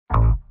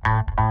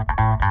Hi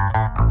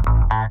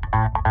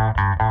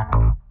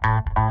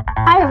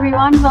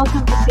everyone,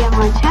 welcome to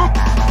CMO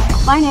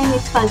Chats. My name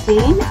is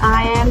Farzeen.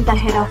 I am the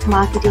head of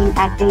marketing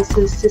at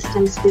ASUS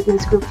Systems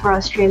Business Group for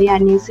Australia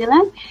and New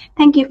Zealand.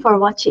 Thank you for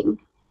watching.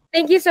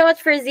 Thank you so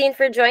much, Farzeen,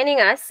 for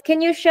joining us.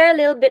 Can you share a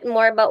little bit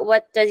more about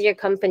what does your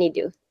company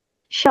do?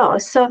 Sure.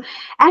 So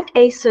at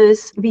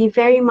ASUS, we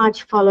very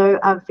much follow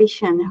our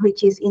vision,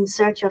 which is in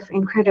search of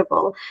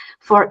incredible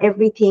for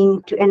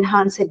everything to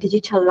enhance a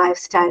digital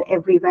lifestyle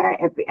everywhere,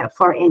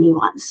 for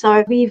anyone.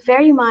 So we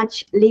very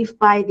much live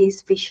by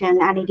this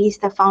vision, and it is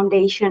the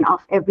foundation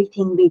of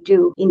everything we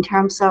do in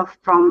terms of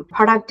from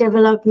product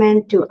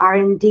development to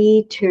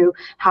R&D to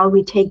how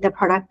we take the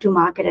product to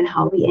market and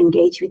how we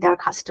engage with our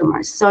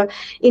customers. So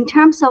in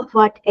terms of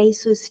what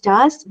ASUS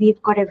does,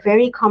 we've got a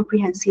very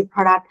comprehensive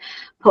product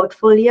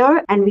portfolio,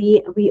 and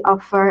we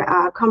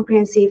offer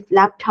comprehensive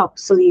laptop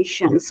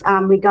solutions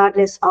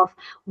regardless of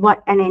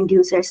what an end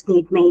user's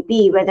need may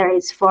be, whether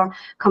it's for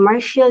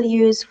commercial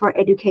use, for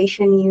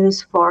education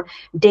use, for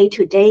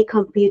day-to-day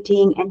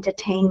computing,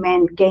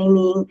 entertainment,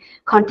 gaming,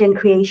 content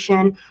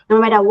creation. No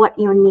matter what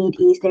your need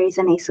is, there is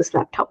an ASUS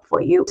laptop for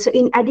you. So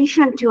in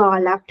addition to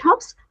our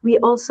laptops, we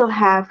also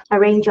have a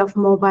range of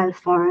mobile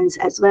phones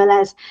as well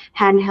as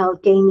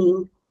handheld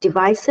gaming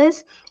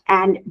devices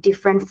and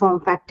different form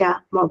factor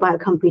mobile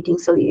computing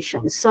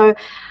solutions. So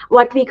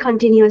what we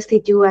continuously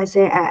do as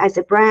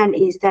a brand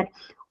is that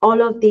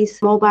all of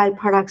these mobile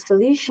product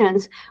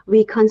solutions,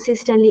 we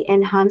consistently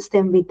enhance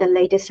them with the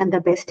latest and the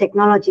best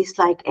technologies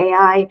like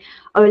AI,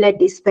 OLED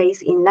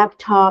displays in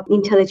laptop,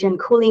 intelligent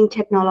cooling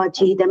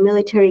technology, the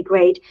military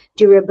grade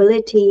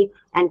durability,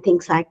 and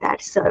things like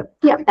that. So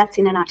yeah, that's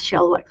in a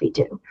nutshell what we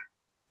do.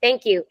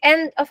 Thank you.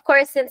 And of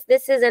course, since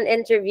this is an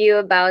interview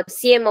about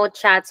CMO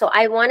Chat, so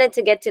I wanted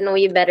to get to know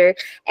you better.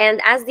 And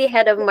as the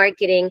head of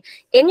marketing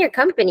in your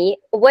company,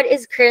 what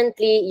is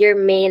currently your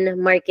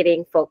main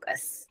marketing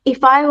focus?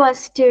 If I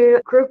was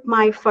to group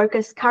my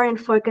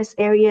current focus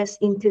areas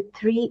into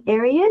 3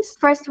 areas,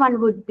 first one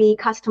would be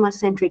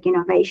customer-centric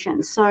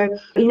innovation. So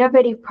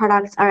innovative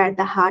products are at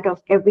the heart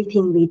of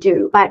everything we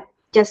do, but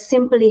just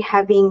simply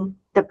having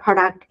the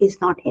product is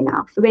not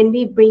enough. When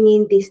we bring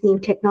in these new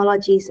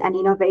technologies and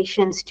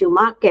innovations to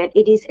market,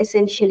 it is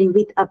essentially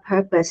with a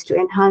purpose to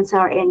enhance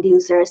our end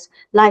users'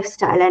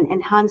 lifestyle and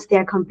enhance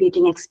their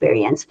computing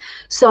experience.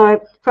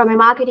 So from a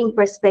marketing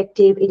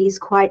perspective, it is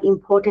quite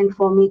important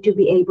for me to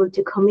be able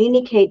to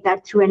communicate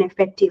that through an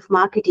effective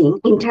marketing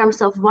in terms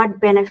of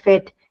what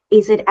benefit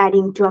is it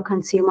adding to a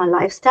consumer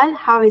lifestyle?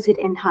 How is it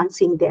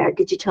enhancing their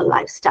digital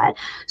lifestyle?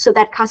 So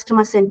that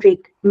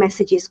customer-centric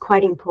message is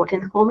quite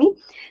important for me.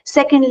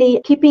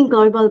 Secondly, keeping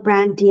global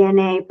brand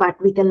DNA,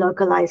 but with a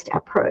localized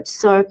approach.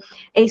 So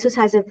ASUS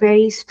has a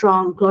very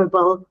strong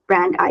global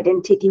brand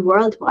identity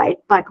worldwide,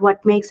 but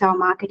what makes our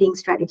marketing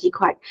strategy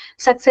quite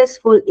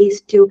successful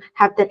is to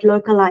have that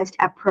localized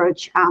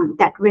approach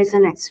that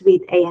resonates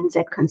with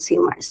ANZ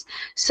consumers.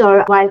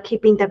 So while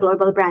keeping the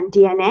global brand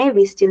DNA,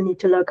 we still need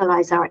to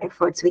localize our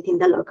efforts within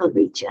the local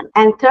region.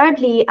 And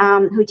thirdly,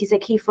 which is a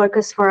key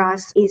focus for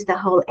us, is the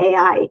whole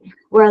AI,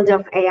 world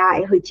of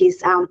AI, which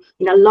is a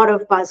lot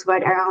of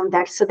buzzword around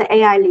that. So the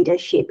AI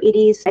leadership, it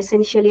is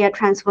essentially a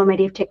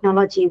transformative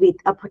technology with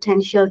a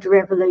potential to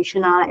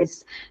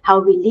revolutionize how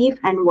we live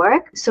and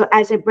work. So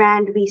as a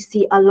brand, we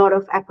see a lot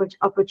of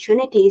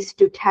opportunities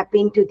to tap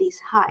into this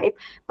hype,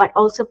 but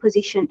also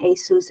position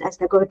ASUS as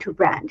the go-to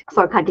brand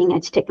for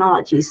cutting-edge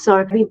technology.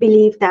 So we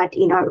believe that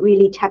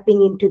really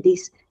tapping into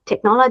this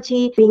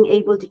technology, being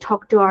able to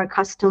talk to our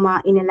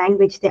customer in a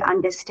language they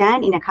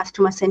understand in a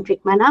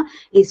customer-centric manner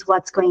is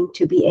what's going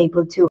to be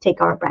able to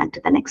take our brand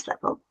to the next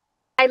level.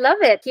 I love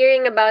it.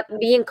 Hearing about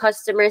being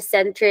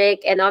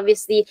customer-centric and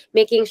obviously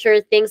making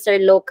sure things are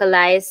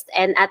localized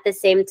and at the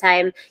same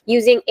time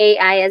using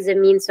AI as a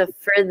means of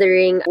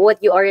furthering what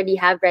you already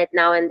have right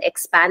now and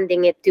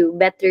expanding it to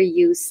better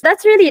use.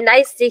 That's really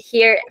nice to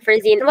hear,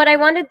 Farzeen. What I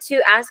wanted to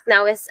ask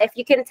now is if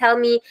you can tell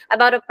me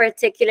about a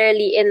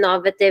particularly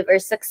innovative or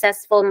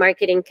successful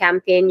marketing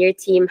campaign your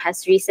team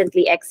has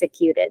recently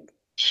executed.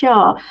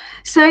 Sure.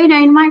 So,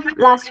 in my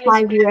last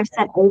 5 years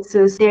at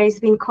ASUS, there has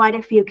been quite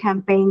a few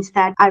campaigns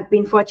that I've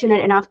been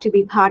fortunate enough to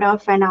be part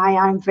of, and I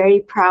am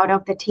very proud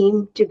of the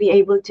team to be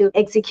able to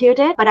execute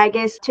it. But I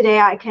guess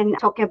today I can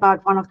talk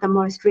about one of the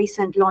most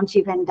recent launch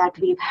event that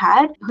we've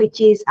had,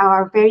 which is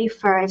our very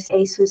first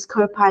ASUS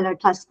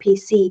Copilot Plus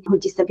PC,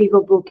 which is the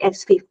VivoBook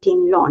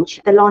S15 launch.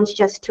 The launch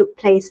just took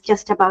place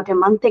just about a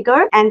month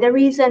ago. And the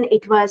reason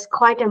it was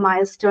quite a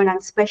milestone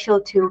and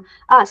special to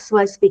us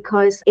was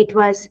because it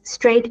was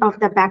straight off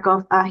the back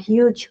of a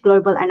huge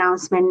global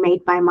announcement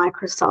made by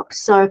Microsoft.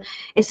 So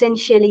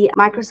essentially,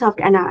 Microsoft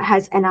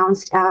has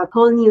announced a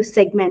whole new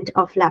segment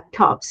of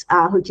laptops,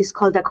 which is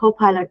called the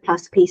Copilot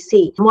Plus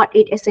PC. What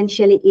it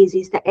essentially is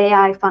the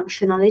AI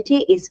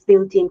functionality is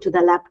built into the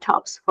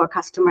laptops for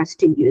customers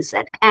to use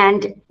it.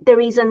 And the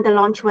reason the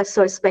launch was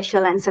so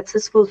special and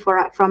successful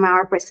from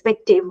our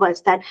perspective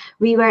was that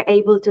we were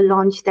able to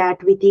launch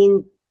that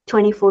within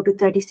 24 to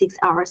 36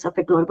 hours of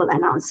a global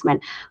announcement,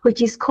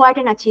 which is quite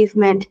an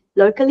achievement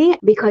locally,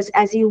 because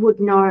as you would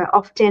know,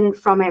 often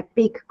from a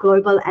big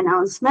global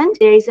announcement,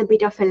 there is a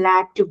bit of a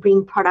lag to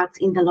bring products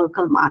in the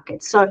local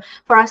market. So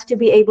for us to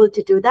be able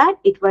to do that,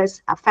 it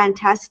was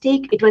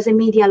fantastic. It was a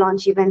media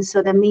launch event,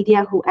 so the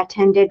media who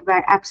attended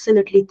were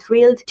absolutely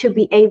thrilled to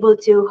be able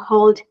to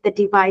hold the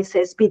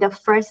devices, be the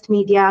first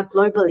media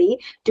globally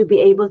to be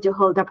able to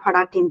hold the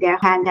product in their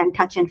hand and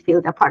touch and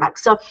feel the product.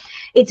 So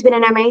it's been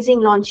an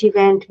amazing launch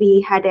event.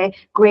 We had a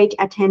great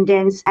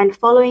attendance, and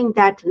following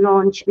that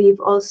launch, we've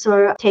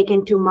also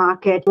taken to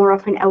market more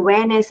of an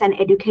awareness and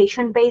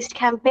education-based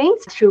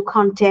campaigns through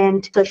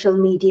content, social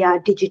media,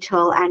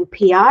 digital, and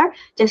PR,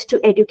 just to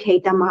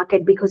educate the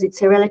market, because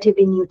it's a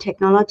relatively new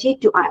technology,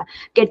 to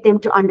get them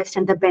to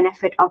understand the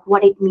benefit of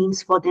what it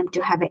means for them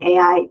to have an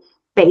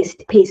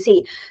AI-based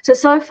PC.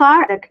 So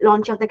far, the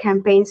launch of the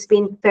campaign's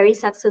been very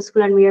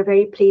successful, and we are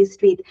very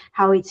pleased with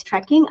how it's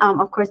tracking.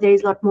 Of course, there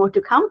is a lot more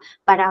to come,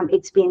 but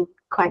it's been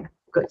quite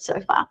good so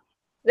far.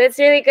 That's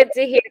really good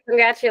to hear.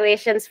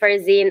 Congratulations,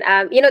 Farzeen.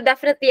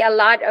 Definitely a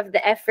lot of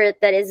the effort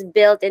that is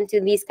built into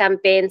these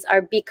campaigns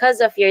are because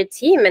of your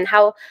team and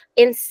how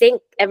in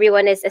sync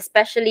everyone is,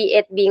 especially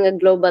it being a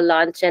global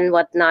launch and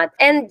whatnot.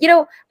 And,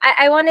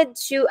 I wanted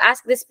to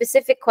ask the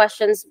specific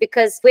questions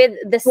because with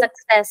the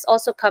success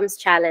also comes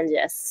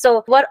challenges.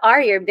 So what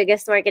are your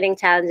biggest marketing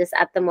challenges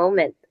at the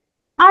moment?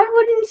 I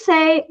wouldn't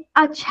say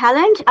a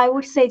challenge. I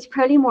would say it's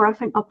probably more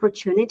of an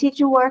opportunity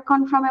to work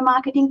on from a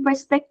marketing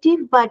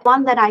perspective. But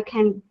one that I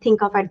can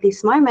think of at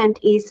this moment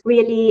is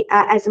really,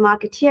 as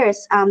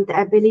marketeers, the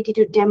ability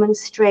to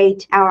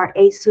demonstrate our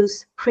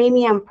ASUS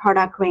premium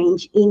product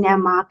range in a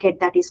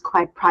market that is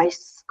quite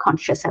price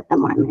conscious at the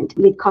moment.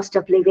 With cost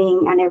of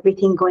living and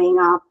everything going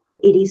up,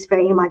 it is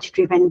very much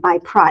driven by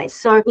price.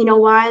 So,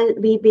 while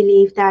we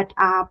believe that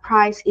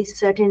price is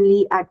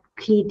certainly a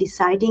key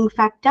deciding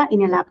factor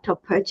in a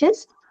laptop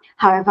purchase,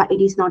 however,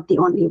 it is not the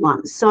only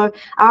one. So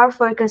our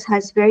focus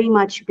has very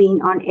much been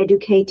on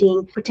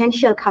educating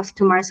potential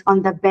customers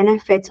on the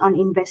benefits on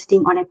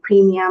investing on a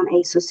premium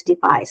ASUS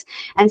device.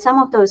 And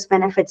some of those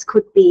benefits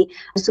could be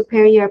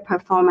superior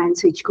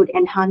performance, which could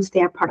enhance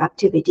their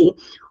productivity,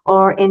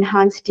 or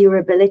enhanced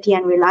durability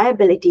and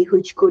reliability,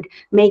 which could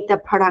make the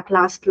product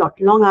last a lot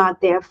longer,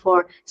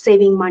 therefore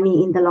saving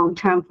money in the long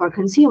term for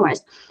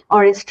consumers,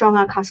 or a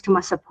stronger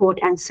customer support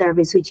and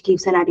service, which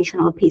gives an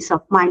additional peace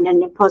of mind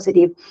and a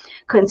positive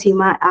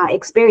consumer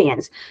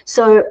experience.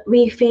 So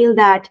we feel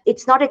that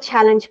it's not a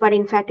challenge, but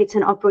in fact, it's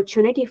an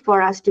opportunity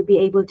for us to be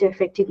able to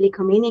effectively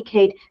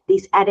communicate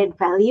these added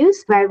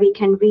values, where we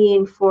can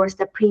reinforce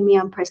the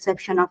premium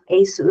perception of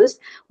ASUS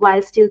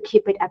while still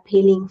keep it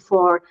appealing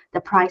for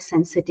the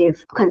price-sensitive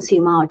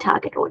consumer or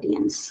target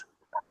audience.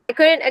 I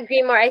couldn't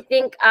agree more. I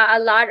think a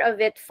lot of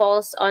it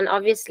falls on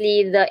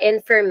obviously the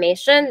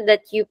information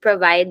that you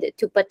provide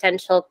to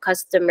potential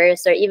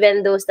customers or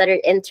even those that are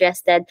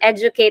interested.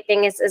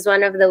 Educating is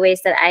one of the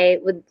ways that I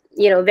would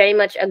very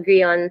much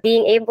agree on,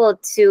 being able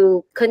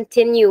to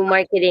continue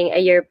marketing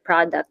your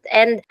product.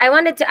 And I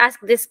wanted to ask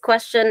this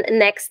question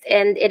next,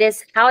 and it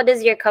is, how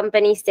does your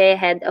company stay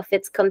ahead of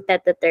its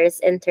competitors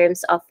in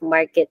terms of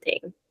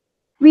marketing?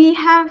 We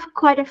have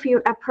quite a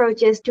few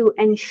approaches to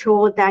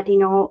ensure that,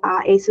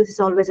 ASUS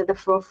is always at the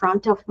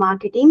forefront of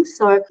marketing.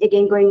 So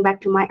again, going back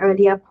to my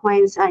earlier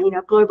points,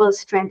 global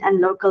strength and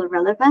local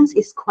relevance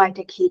is quite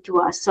a key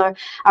to us. So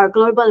our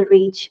global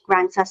reach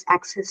grants us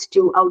access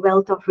to a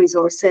wealth of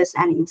resources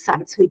and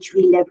insights, which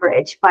we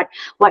leverage. But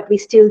what we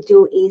still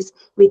do is,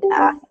 with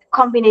a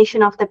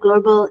combination of the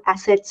global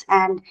assets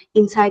and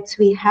insights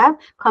we have,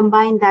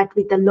 combine that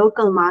with the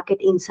local market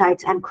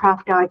insights and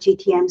craft our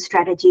GTM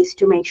strategies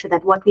to make sure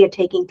that what we are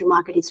taking to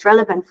market is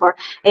relevant for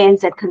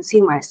ANZ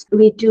consumers.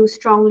 We do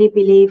strongly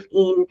believe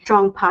in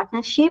strong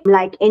partnership.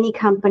 Like any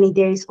company,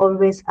 there is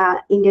always an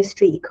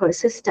industry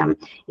ecosystem.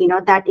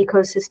 That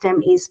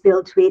ecosystem is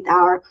built with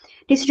our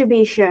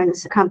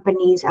distributions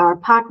companies, our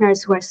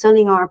partners who are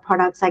selling our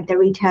products, like the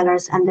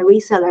retailers and the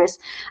resellers,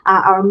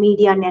 our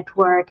media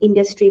network,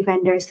 industry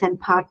vendors and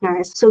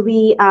partners. So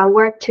we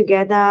work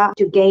together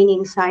to gain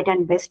insight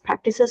and best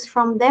practices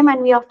from them,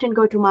 and we often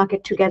go to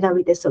market together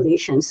with the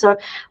solution. So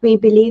we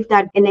believe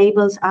that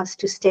enables us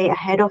to stay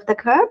ahead of the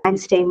curve and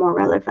stay more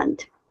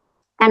relevant.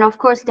 And of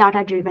course,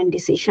 data-driven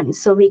decisions.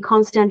 So we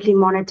constantly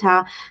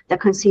monitor the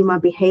consumer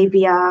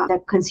behavior,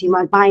 the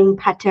consumer buying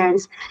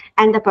patterns,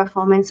 and the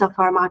performance of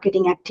our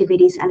marketing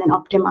activities, and then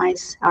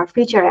optimize our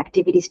future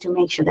activities to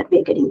make sure that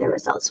we're getting the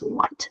results we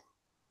want.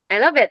 I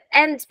love it.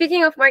 And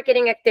speaking of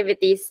marketing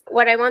activities,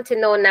 what I want to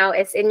know now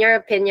is, in your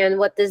opinion,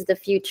 what does the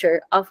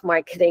future of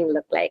marketing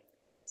look like?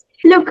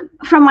 Look,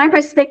 from my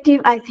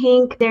perspective, I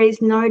think there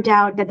is no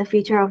doubt that the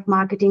future of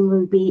marketing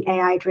will be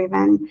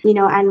AI-driven,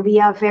 and we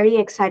are very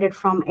excited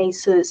from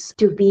ASUS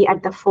to be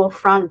at the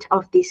forefront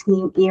of this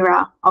new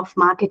era of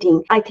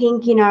marketing. I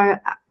think,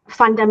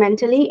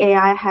 fundamentally,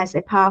 AI has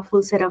a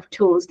powerful set of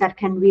tools that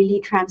can really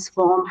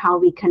transform how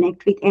we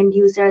connect with end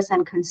users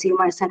and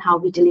consumers and how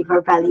we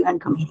deliver value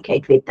and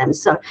communicate with them.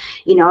 So,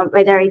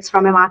 whether it's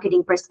from a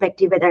marketing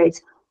perspective, whether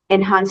it's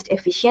enhanced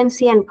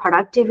efficiency and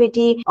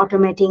productivity,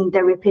 automating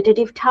the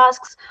repetitive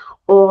tasks,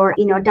 or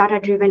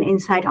data-driven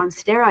insight on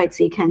steroids.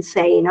 You can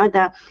say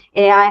the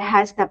AI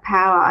has the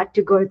power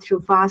to go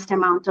through vast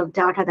amounts of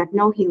data that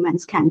no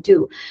humans can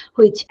do,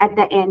 which at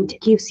the end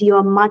gives you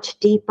a much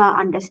deeper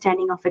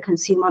understanding of a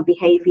consumer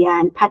behavior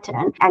and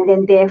pattern, and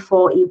then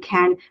therefore you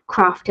can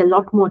craft a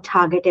lot more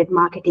targeted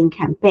marketing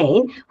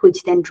campaign,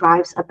 which then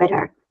drives a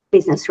better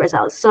business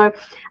results. So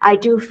I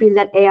do feel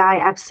that AI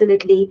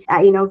absolutely,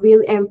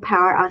 will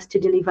empower us to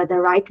deliver the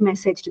right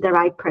message to the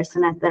right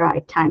person at the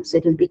right time. So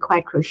it will be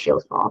quite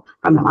crucial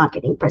from a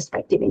marketing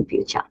perspective in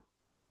future.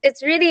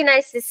 It's really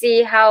nice to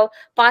see how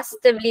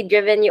positively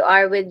driven you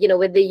are with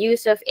the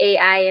use of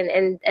AI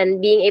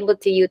and being able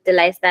to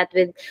utilize that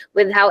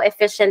with how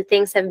efficient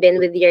things have been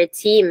with your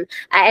team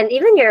and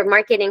even your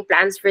marketing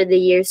plans for the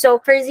year. So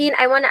Farzeen,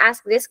 I want to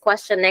ask this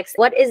question next.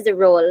 What is the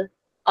role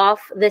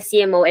of the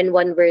CMO in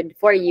one word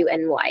for you,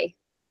 and why?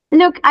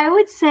 Look, I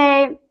would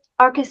say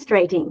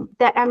orchestrating.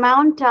 The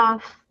amount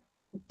of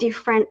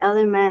different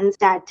elements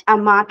that a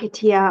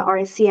marketer or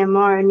a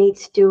CMO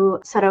needs to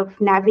sort of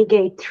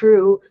navigate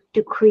through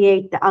to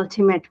create the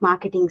ultimate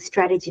marketing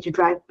strategy to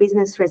drive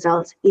business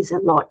results is a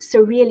lot.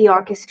 So really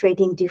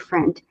orchestrating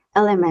different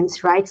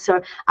elements, right?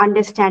 So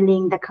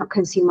understanding the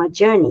consumer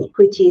journey,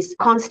 which is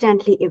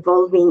constantly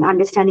evolving,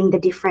 understanding the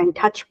different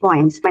touch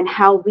points and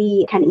how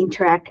we can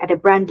interact at a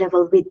brand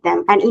level with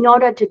them. And in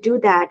order to do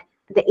that,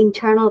 the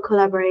internal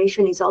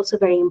collaboration is also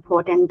very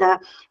important. The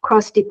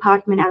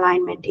cross-department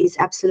alignment is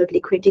absolutely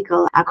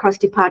critical. Across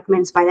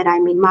departments, by that I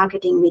mean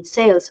marketing with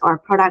sales or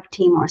product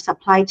team or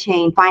supply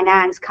chain,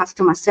 finance,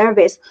 customer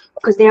service,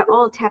 because they're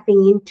all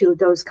tapping into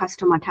those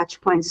customer touch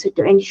points. So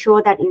to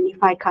ensure that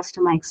unified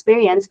customer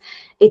experience,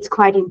 it's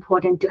quite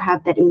important to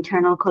have that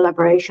internal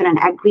collaboration and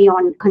agree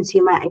on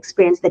consumer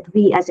experience that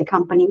we as a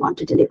company want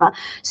to deliver.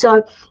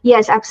 So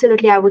yes,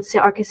 absolutely, I would say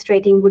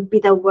orchestrating would be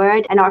the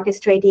word, and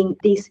orchestrating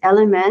these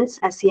elements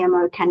a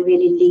CMO can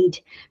really lead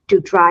to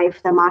drive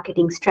the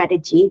marketing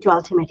strategy to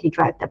ultimately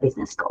drive the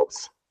business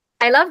goals.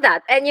 I love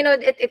that. And,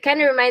 it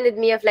kind of reminded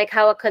me of like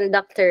how a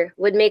conductor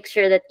would make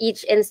sure that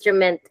each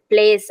instrument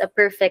plays a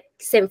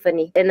perfect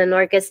symphony in an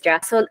orchestra.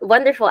 So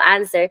wonderful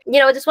answer.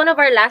 Just one of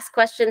our last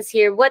questions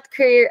here. What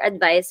career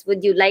advice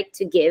would you like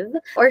to give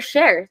or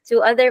share to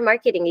other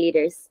marketing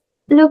leaders?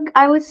 Look,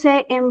 I would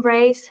say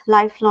embrace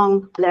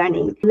lifelong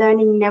learning.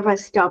 Learning never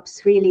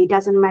stops, really.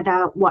 Doesn't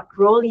matter what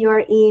role you're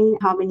in,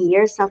 how many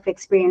years of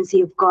experience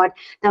you've got.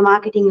 The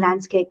marketing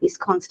landscape is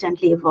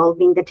constantly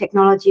evolving. The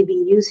technology we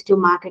use to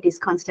market is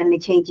constantly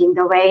changing.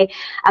 The way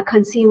a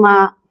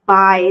consumer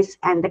buys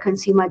and the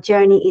consumer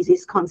journey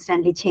is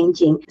constantly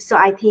changing. So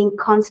I think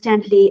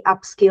constantly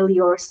upskill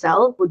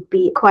yourself would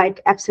be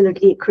quite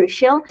absolutely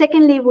crucial.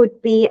 Secondly,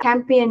 would be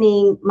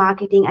championing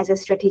marketing as a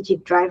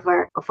strategic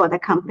driver for the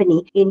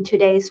company. In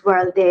today's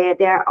world, there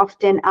are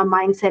often a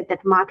mindset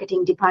that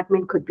marketing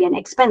department could be an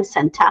expense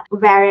center,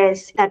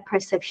 whereas that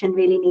perception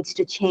really needs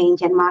to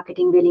change, and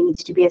marketing really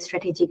needs to be a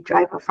strategic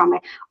driver from an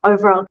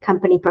overall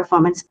company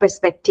performance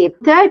perspective.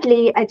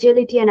 Thirdly,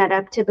 agility and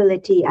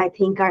adaptability, I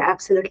think, are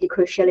absolutely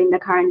crucial in the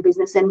current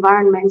business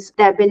environments.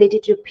 The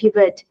ability to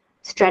pivot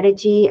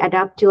strategy,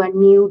 adapt to a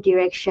new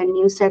direction,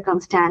 new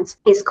circumstance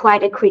is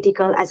quite a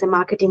critical as a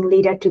marketing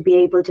leader to be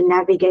able to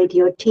navigate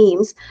your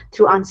teams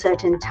through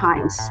uncertain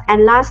times.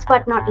 And last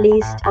but not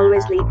least,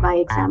 always lead by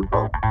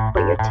example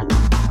for your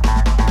team.